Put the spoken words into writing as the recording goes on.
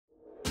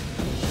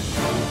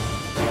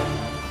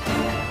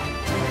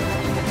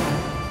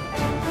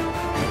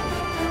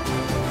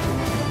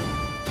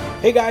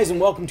Hey guys, and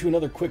welcome to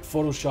another quick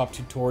Photoshop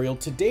tutorial.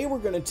 Today we're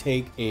going to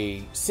take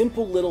a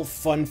simple little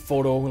fun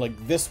photo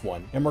like this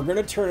one, and we're going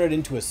to turn it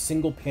into a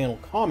single panel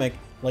comic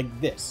like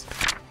this.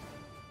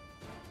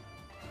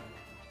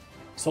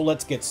 So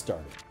let's get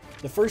started.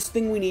 The first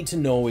thing we need to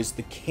know is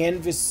the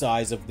canvas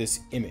size of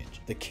this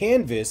image. The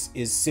canvas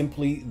is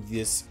simply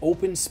this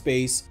open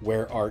space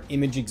where our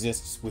image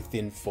exists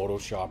within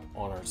Photoshop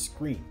on our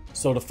screen.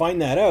 So to find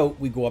that out,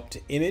 we go up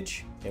to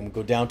Image and we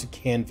go down to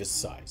Canvas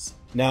Size.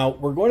 Now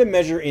we're going to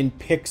measure in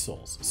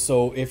pixels.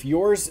 So if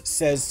yours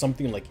says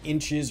something like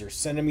inches or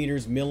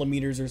centimeters,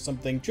 millimeters or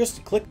something,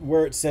 just click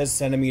where it says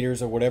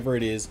centimeters or whatever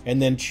it is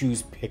and then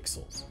choose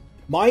pixels.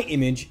 My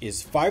image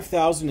is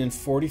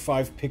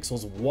 5045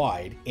 pixels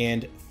wide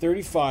and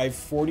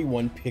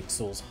 3541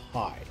 pixels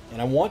high. And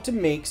I want to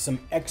make some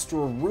extra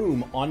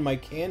room on my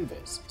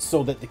canvas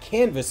so that the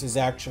canvas is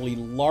actually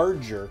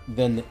larger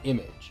than the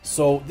image.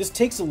 So this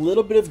takes a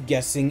little bit of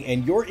guessing,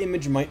 and your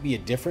image might be a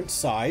different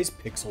size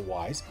pixel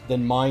wise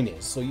than mine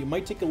is. So you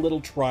might take a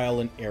little trial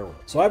and error.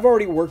 So I've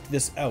already worked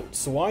this out.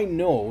 So I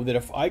know that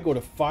if I go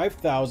to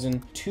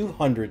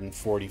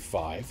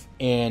 5245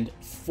 and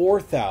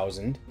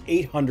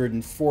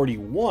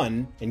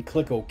 4841 and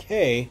click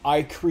OK,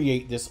 I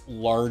create this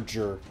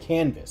larger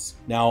canvas.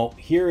 Now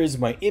here is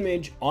my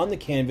image on the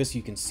canvas.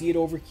 You can see it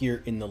over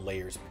here in the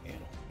layers panel.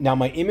 Now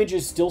my image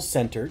is still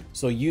centered,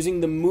 so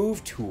using the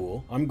move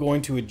tool, I'm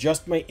going to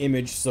adjust my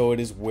image so it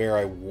is where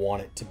I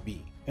want it to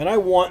be. And I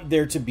want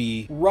there to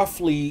be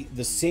roughly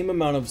the same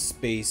amount of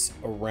space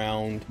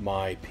around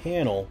my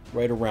panel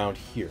right around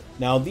here.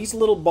 Now these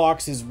little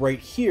boxes right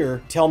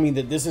here tell me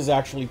that this is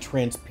actually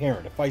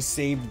transparent. If I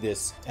saved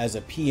this as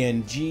a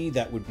PNG,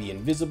 that would be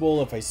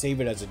invisible. If I save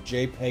it as a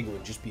JPEG, it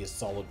would just be a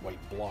solid white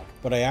block.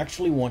 But I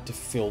actually want to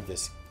fill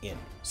this in.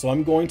 So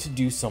I'm going to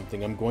do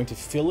something. I'm going to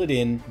fill it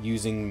in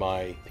using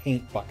my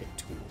paint bucket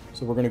tool.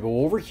 So we're going to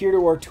go over here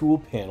to our tool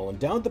panel, and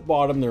down at the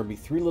bottom there will be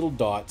three little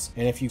dots,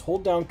 and if you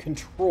hold down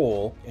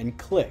Control and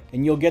click,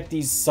 and you'll get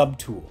these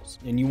subtools,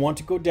 and you want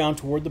to go down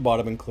toward the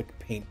bottom and click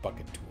paint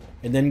bucket tool,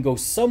 and then go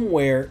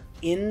somewhere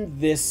in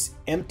this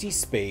empty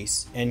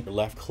space and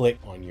left click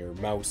on your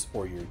mouse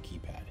or your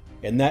keypad.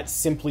 And that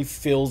simply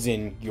fills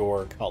in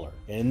your color.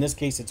 And in this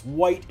case, it's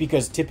white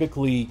because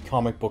typically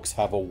comic books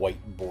have a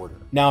white border.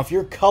 Now, if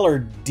your color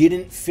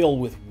didn't fill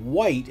with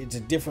white, it's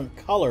a different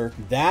color.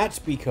 That's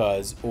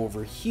because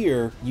over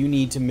here, you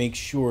need to make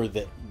sure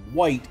that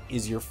white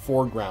is your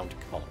foreground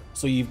color.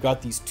 So you've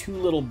got these two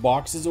little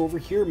boxes over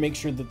here. Make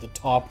sure that the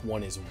top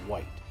one is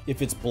white.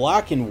 If it's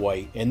black and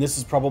white, and this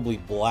is probably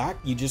black,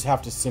 you just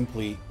have to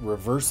simply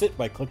reverse it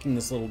by clicking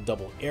this little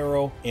double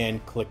arrow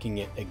and clicking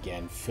it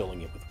again,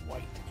 filling it with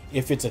white.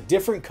 If it's a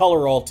different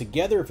color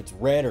altogether, if it's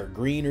red or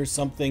green or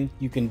something,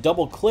 you can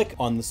double click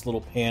on this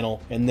little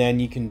panel and then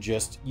you can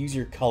just use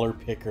your color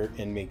picker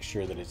and make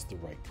sure that it's the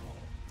right color.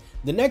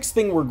 The next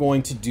thing we're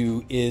going to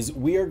do is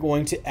we are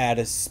going to add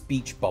a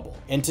speech bubble.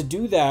 And to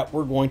do that,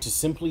 we're going to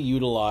simply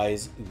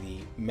utilize the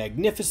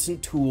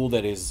magnificent tool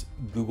that is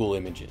Google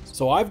Images.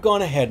 So I've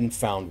gone ahead and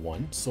found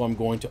one. So I'm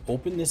going to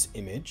open this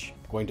image,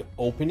 I'm going to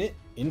open it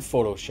in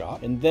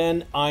Photoshop, and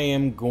then I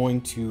am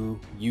going to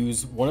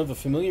use one of the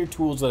familiar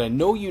tools that I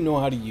know you know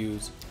how to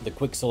use, the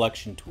quick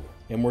selection tool.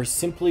 And we're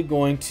simply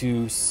going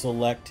to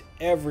select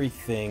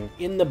everything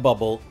in the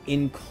bubble,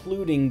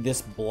 including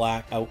this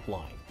black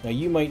outline. Now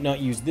you might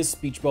not use this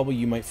speech bubble,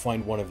 you might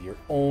find one of your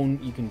own.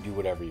 You can do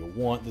whatever you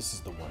want. This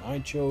is the one I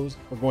chose.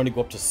 We're going to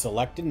go up to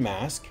Select and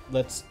Mask.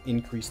 Let's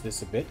increase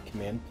this a bit,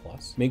 Command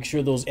plus. Make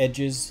sure those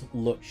edges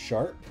look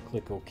sharp,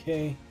 click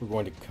OK. We're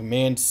going to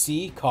Command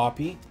C,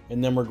 copy,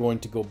 and then we're going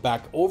to go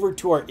back over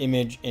to our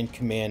image and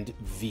Command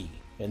V.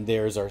 And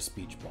there's our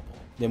speech bubble.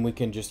 Then we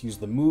can just use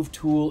the move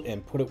tool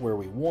and put it where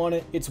we want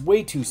it. It's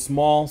way too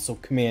small, so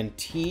Command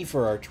T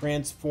for our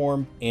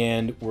transform,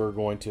 and we're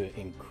going to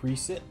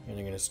increase it, and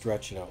I'm going to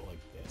stretch it out like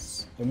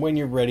this. And when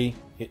you're ready,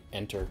 hit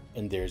enter,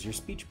 and there's your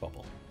speech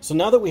bubble. So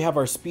now that we have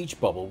our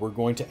speech bubble, we're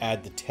going to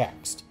add the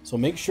text. So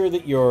make sure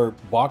that your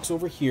box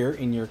over here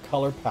in your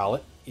color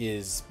palette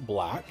is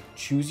black.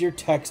 Choose your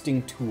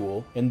texting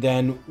tool, and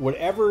then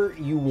whatever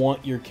you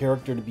want your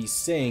character to be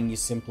saying, you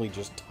simply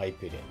just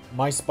type it in.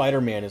 My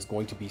Spider-Man is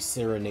going to be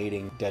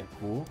serenading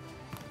Deadpool.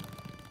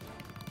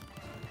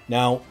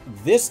 Now,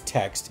 this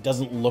text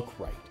doesn't look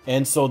right.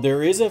 And so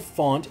there is a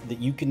font that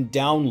you can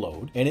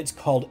download, and it's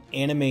called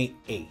Animate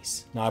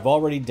Ace. Now I've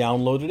already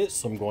downloaded it,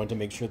 so I'm going to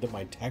make sure that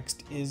my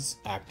text is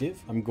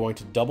active. I'm going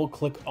to double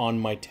click on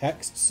my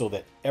text so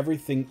that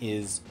everything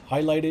is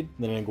highlighted.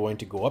 Then I'm going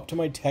to go up to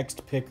my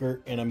text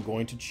picker and I'm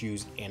going to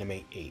choose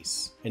Animate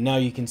Ace. And now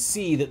you can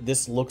see that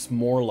this looks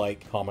more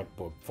like comic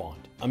book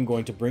font. I'm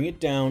going to bring it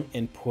down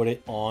and put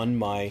it on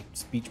my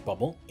speech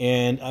bubble.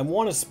 And I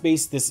want to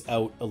space this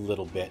out a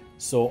little bit.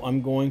 So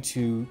I'm going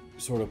to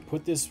sort of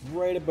put this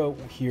right about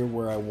here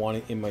where I want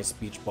it in my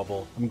speech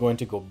bubble. I'm going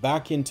to go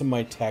back into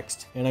my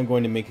text and I'm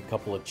going to make a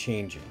couple of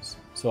changes.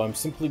 So I'm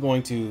simply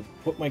going to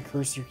put my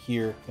cursor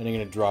here and I'm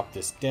going to drop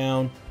this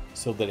down.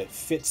 so that it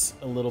fits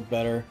a little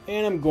better.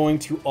 And I'm going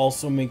to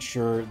also make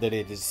sure that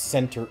it is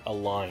center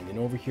aligned. And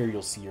over here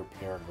you'll see your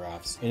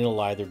paragraphs, and it'll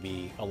either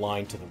be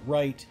aligned to the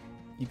right,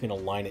 you can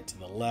align it to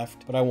the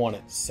left, but I want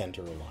it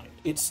center aligned.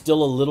 It's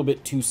still a little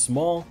bit too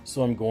small,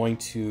 so I'm going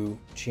to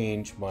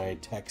change my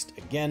text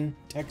again,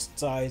 text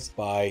size,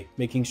 by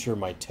making sure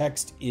my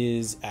text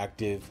is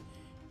active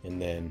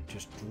and then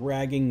just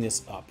dragging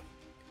this up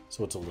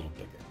so it's a little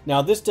bigger.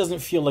 Now this doesn't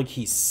feel like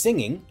he's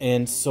singing,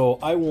 and so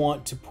I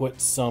want to put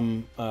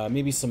some,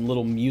 maybe some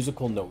little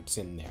musical notes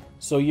in there.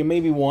 So you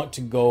maybe want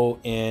to go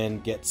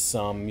and get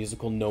some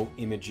musical note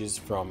images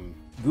from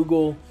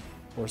Google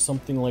or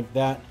something like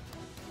that.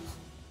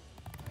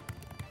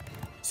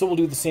 So we'll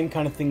do the same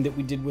kind of thing that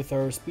we did with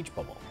our speech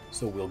bubble.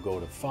 So we'll go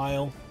to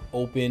File,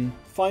 Open,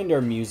 find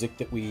our music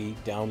that we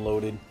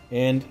downloaded,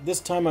 and this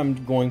time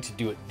I'm going to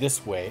do it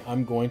this way.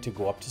 I'm going to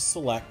go up to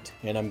Select,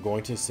 and I'm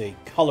going to say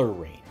Color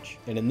Range.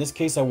 And in this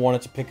case, I want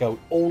it to pick out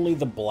only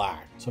the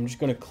black. So I'm just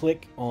going to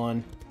click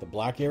on the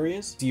black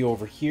areas. See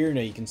over here,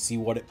 now you can see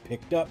what it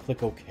picked up.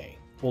 Click OK.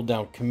 Hold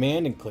down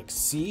Command and click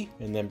C,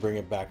 and then bring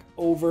it back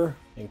over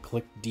and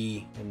click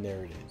D, and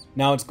there it is.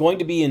 Now it's going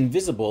to be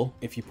invisible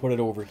if you put it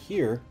over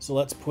here. So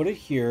let's put it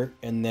here,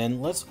 and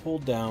then let's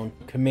hold down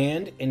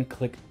Command and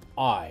click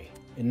I,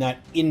 and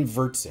that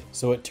inverts it.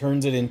 So it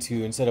turns it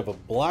into, instead of a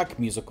black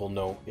musical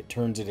note, it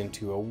turns it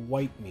into a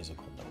white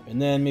musical note.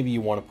 And then maybe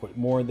you want to put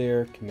more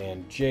there,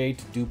 Command J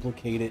to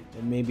duplicate it,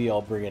 and maybe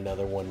I'll bring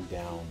another one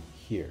down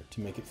here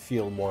to make it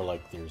feel more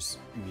like there's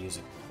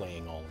music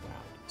playing all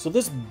around. So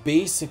this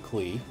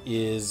basically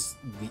is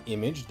the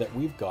image that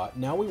we've got.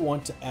 Now we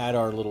want to add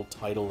our little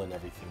title and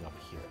everything up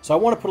here. So I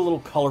want to put a little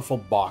colorful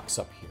box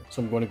up here.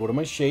 So I'm going to go to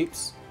my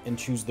shapes and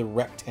choose the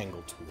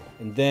rectangle tool.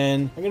 And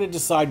then I'm going to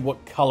decide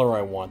what color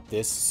I want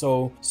this.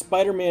 So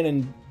Spider-Man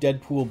and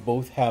Deadpool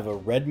both have a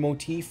red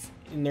motif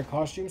in their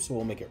costumes, so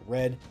we'll make it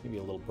red, maybe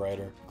a little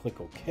brighter.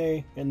 Click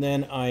OK. And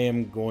then I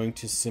am going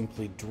to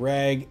simply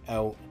drag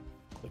out,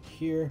 click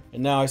here.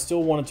 And now I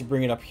still wanted to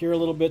bring it up here a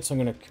little bit, so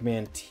I'm going to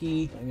Command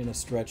T. I'm going to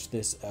stretch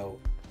this out,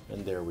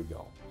 and there we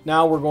go.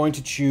 Now we're going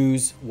to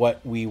choose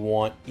what we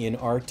want in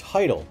our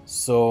title.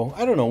 So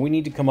I don't know, we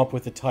need to come up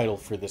with a title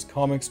for this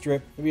comic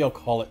strip. Maybe I'll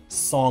call it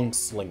Song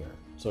Slinger.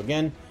 So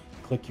again,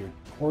 click your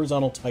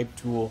horizontal type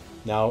tool.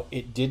 Now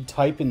it did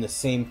type in the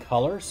same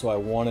color, so I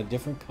want a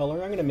different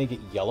color. I'm going to make it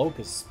yellow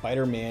because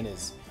Spider-Man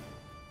is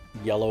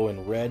yellow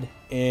and red,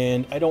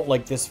 and I don't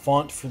like this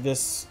font for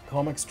this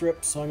comic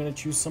strip, so I'm going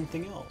to choose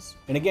something else.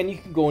 And again, you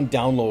can go and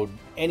download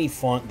any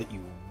font that you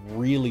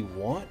really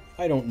want.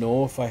 I don't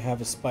know if I have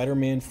a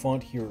Spider-Man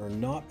font here or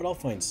not, but I'll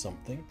find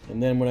something.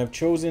 And then when I've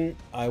chosen,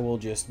 I will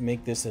just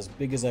make this as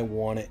big as I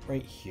want it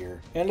right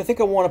here. And I think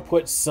I want to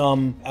put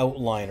some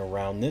outline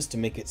around this to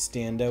make it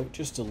stand out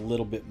just a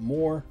little bit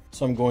more.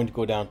 So I'm going to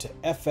go down to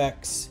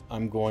FX.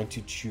 I'm going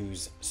to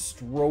choose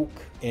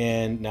stroke.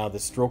 And now the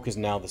stroke is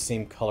now the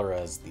same color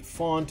as the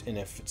font. And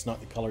if it's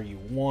not the color you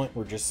want,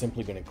 we're just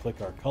simply going to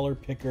click our color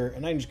picker,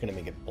 and I'm just going to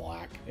make it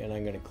black, and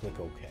I'm going to click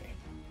OK.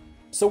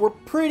 So we're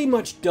pretty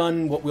much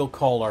done what we'll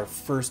call our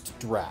first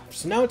draft.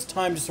 So now it's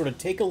time to sort of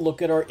take a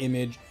look at our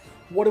image.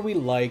 What do we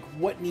like?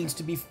 What needs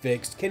to be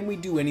fixed? Can we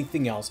do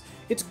anything else?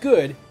 It's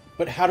good,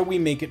 but how do we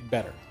make it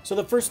better? So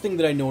the first thing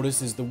that I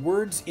notice is the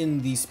words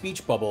in the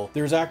speech bubble,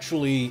 there's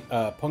actually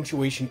a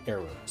punctuation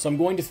error. So I'm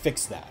going to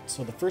fix that.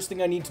 So the first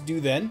thing I need to do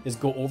then is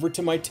go over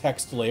to my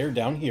text layer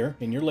down here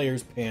in your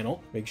layers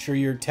panel. Make sure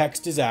your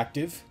text is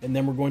active. And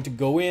then we're going to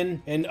go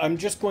in, and I'm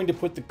just going to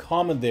put the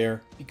comma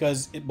there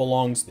because it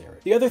belongs there.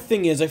 The other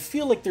thing is I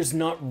feel like there's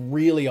not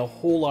really a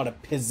whole lot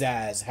of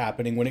pizzazz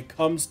happening when it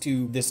comes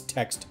to this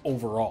text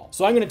overall.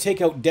 So I'm going to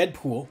take out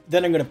Deadpool.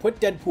 Then I'm going to put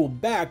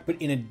Deadpool back,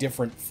 but in a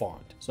different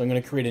font. So I'm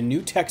going to create a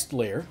new text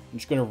layer. I'm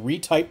just going to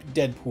retype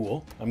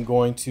Deadpool. I'm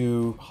going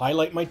to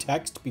highlight my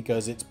text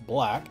because it's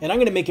black, and I'm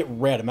going to make it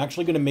red. I'm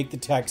actually going to make the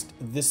text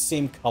this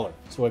same color.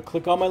 So I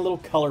click on my little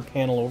color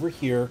panel over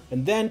here,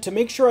 and then to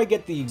make sure I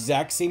get the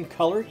exact same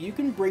color, you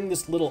can bring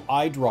this little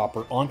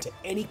eyedropper onto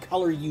any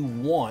color you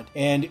want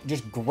and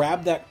just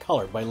grab that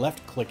color by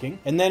left clicking,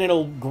 and then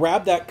it'll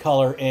grab that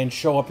color and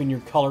show up in your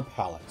color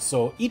palette.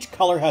 So each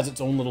color has its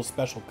own little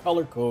special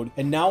color code,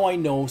 and now I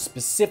know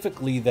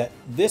specifically that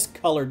this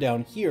color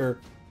down here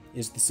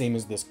is the same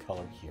as this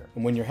color here.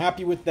 And when you're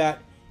happy with that,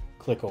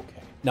 click OK.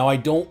 Now I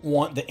don't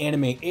want the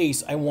anime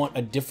ace, I want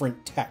a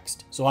different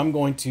text. So I'm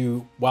going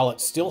to, while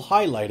it's still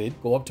highlighted,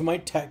 go up to my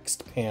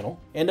text panel,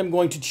 and I'm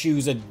going to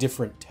choose a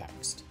different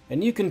text.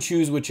 And you can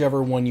choose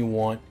whichever one you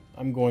want.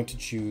 I'm going to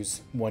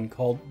choose one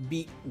called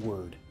Beat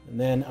Word. And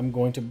then I'm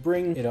going to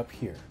bring it up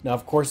here. Now,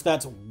 of course,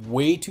 that's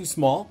way too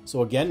small.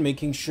 So again,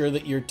 making sure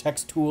that your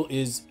text tool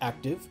is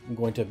active. I'm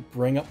going to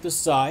bring up the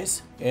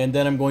size, and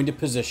then I'm going to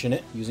position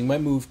it using my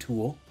move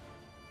tool.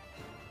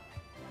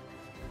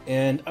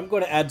 And I'm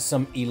going to add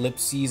some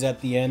ellipses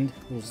at the end,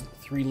 those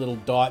 3 little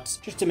dots,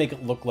 just to make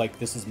it look like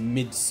this is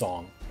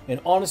mid-song. And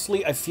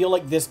honestly, I feel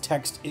like this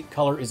text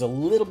color is a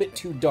little bit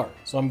too dark,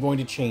 so I'm going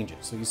to change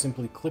it. So you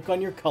simply click on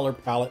your color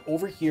palette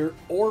over here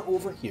or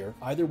over here,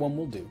 either one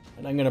will do.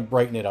 And I'm going to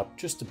brighten it up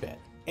just a bit.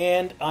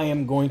 and I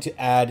am going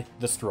to add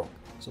the stroke.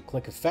 So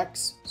click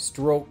Effects,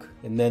 Stroke,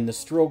 and then the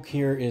stroke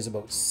here is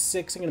about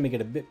 6. I'm gonna make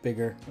it a bit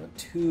bigger, not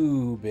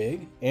too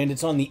big. And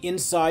it's on the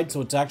inside,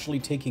 so it's actually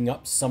taking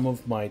up some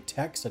of my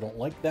text. I don't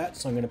like that,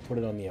 so I'm gonna put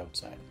it on the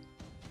outside.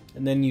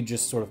 And then you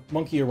just sort of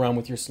monkey around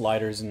with your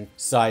sliders and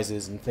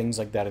sizes and things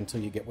like that until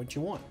you get what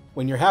you want.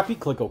 When you're happy,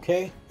 click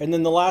OK. And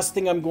then the last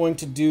thing I'm going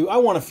to do, I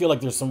want to feel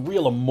like there's some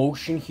real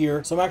emotion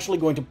here. So I'm actually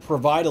going to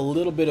provide a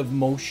little bit of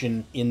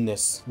motion in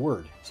this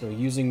word. So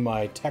using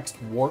my text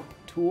warp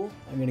tool,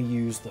 I'm going to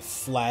use the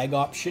flag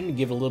option to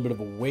give it a little bit of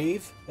a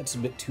wave. That's a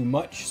bit too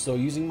much. So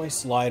using my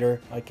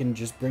slider, I can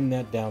just bring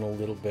that down a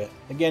little bit.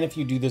 Again, if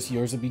you do this,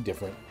 yours will be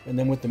different. And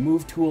then with the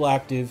move tool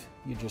active,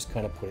 you just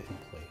kind of put it in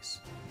place.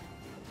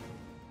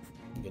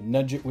 You can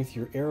nudge it with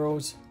your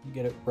arrows, you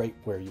get it right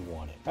where you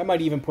want it. I might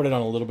even put it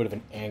on a little bit of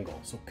an angle.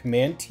 So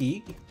Command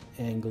T,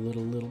 angle it a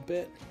little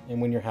bit,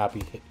 and when you're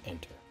happy, hit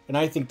Enter. And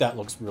I think that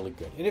looks really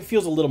good. And it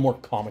feels a little more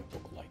comic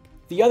book-like.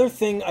 The other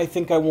thing I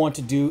think I want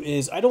to do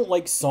is, I don't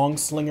like Song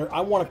Slinger,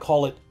 I want to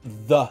call it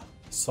the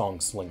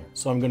Song Slinger.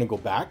 So I'm going to go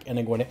back and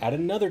I'm going to add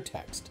another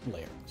text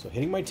layer. So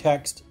hitting my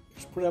text,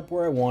 just put it up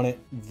where I want it,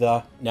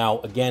 the. Now,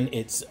 again,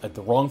 it's at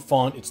the wrong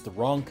font, it's the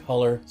wrong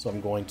color, so I'm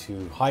going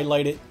to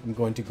highlight it, I'm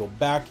going to go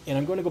back, and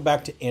I'm going to go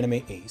back to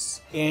Anime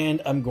Ace,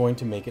 and I'm going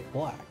to make it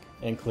black,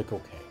 and click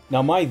OK.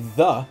 Now, my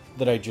the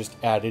that I just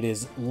added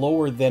is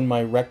lower than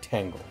my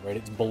rectangle, right?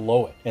 It's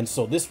below it. And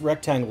so this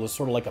rectangle is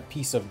sort of like a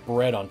piece of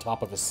bread on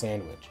top of a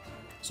sandwich.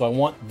 So I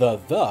want the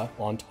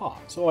on top.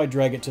 So I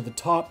drag it to the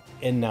top,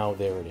 and now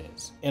there it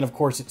is. And of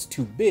course it's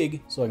too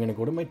big, so I'm gonna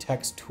go to my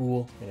text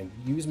tool and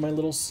use my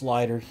little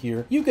slider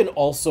here. You can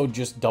also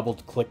just double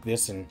click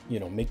this and,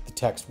 make the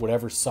text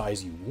whatever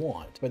size you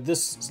want. But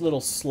this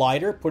little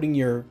slider, putting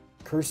your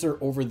cursor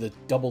over the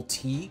double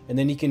T, and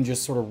then you can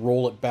just sort of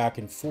roll it back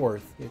and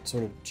forth. It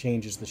sort of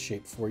changes the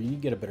shape for you. You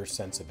get a better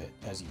sense of it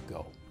as you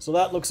go. So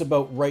that looks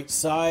about right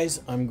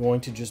size. I'm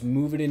going to just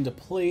move it into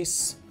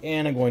place,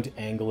 and I'm going to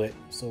angle it.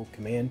 So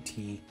Command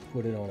T,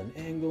 put it on an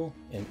angle,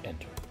 and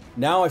Enter.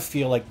 Now I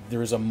feel like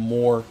there's a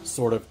more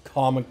sort of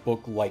comic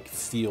book-like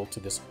feel to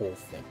this whole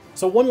thing.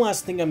 So one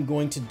last thing I'm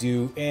going to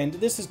do, and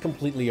this is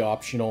completely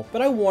optional,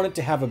 but I wanted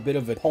to have a bit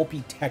of a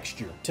pulpy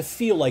texture to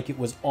feel like it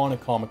was on a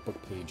comic book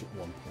page at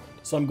one point.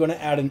 So I'm going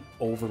to add an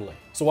overlay.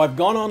 So I've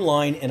gone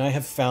online and I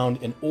have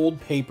found an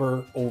old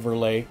paper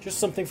overlay, just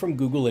something from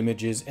Google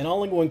Images, and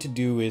all I'm going to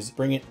do is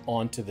bring it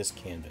onto this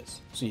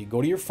canvas. So you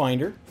go to your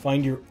Finder,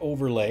 find your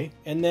overlay,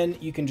 and then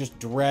you can just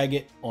drag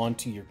it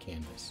onto your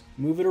canvas.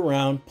 Move it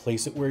around,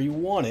 place it where you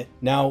want it.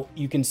 Now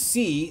you can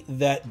see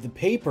that the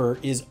paper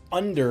is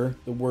under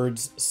the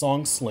words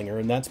Song Slinger,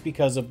 and that's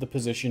because of the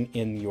position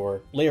in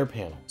your layer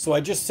panel. So I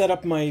just set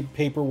up my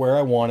paper where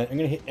I want it. I'm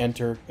going to hit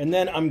Enter, and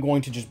then I'm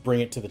going to just bring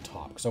it to the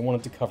top because I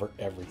want it to cover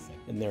everything.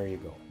 And there you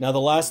go. Now the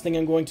last thing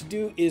I'm going to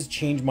do is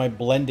change my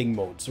blending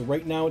mode. So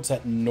right now it's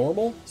at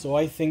normal, so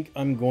I think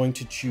I'm going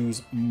to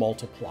choose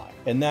multiply.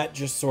 And that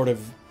just sort of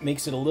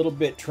makes it a little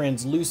bit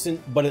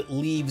translucent, but it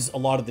leaves a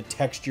lot of the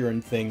texture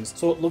and things.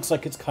 So it looks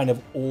like it's kind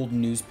of old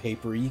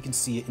newspaper. You can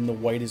see it in the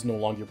white is no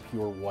longer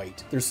pure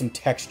white. There's some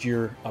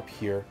texture up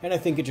here, and I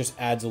think it just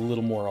adds a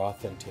little more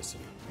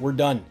authenticity. We're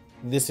done.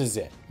 This is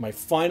it. My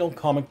final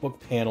comic book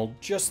panel,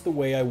 just the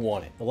way I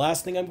want it. The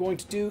last thing I'm going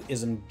to do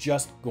is I'm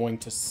just going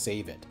to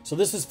save it. So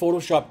this is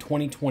Photoshop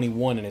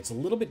 2021, and it's a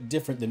little bit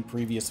different than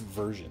previous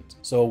versions.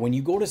 So when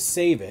you go to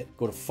save it,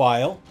 go to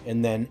File,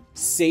 and then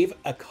Save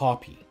a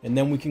Copy. And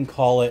then we can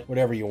call it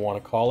whatever you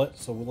want to call it.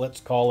 So let's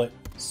call it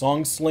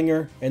Song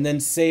Slinger, and then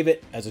save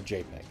it as a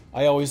JPEG.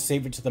 I always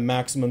save it to the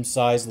maximum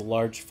size, the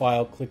large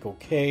file, click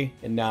OK,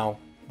 and now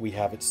we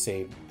have it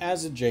saved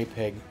as a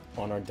JPEG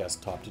on our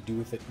desktop to do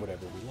with it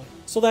whatever we like.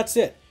 So that's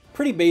it.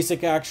 Pretty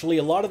basic, actually.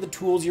 A lot of the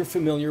tools you're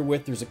familiar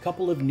with. There's a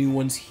couple of new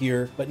ones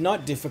here, but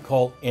not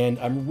difficult, and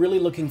I'm really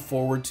looking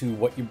forward to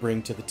what you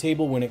bring to the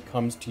table when it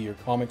comes to your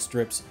comic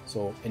strips.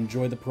 So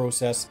enjoy the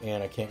process,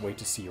 and I can't wait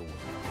to see your work.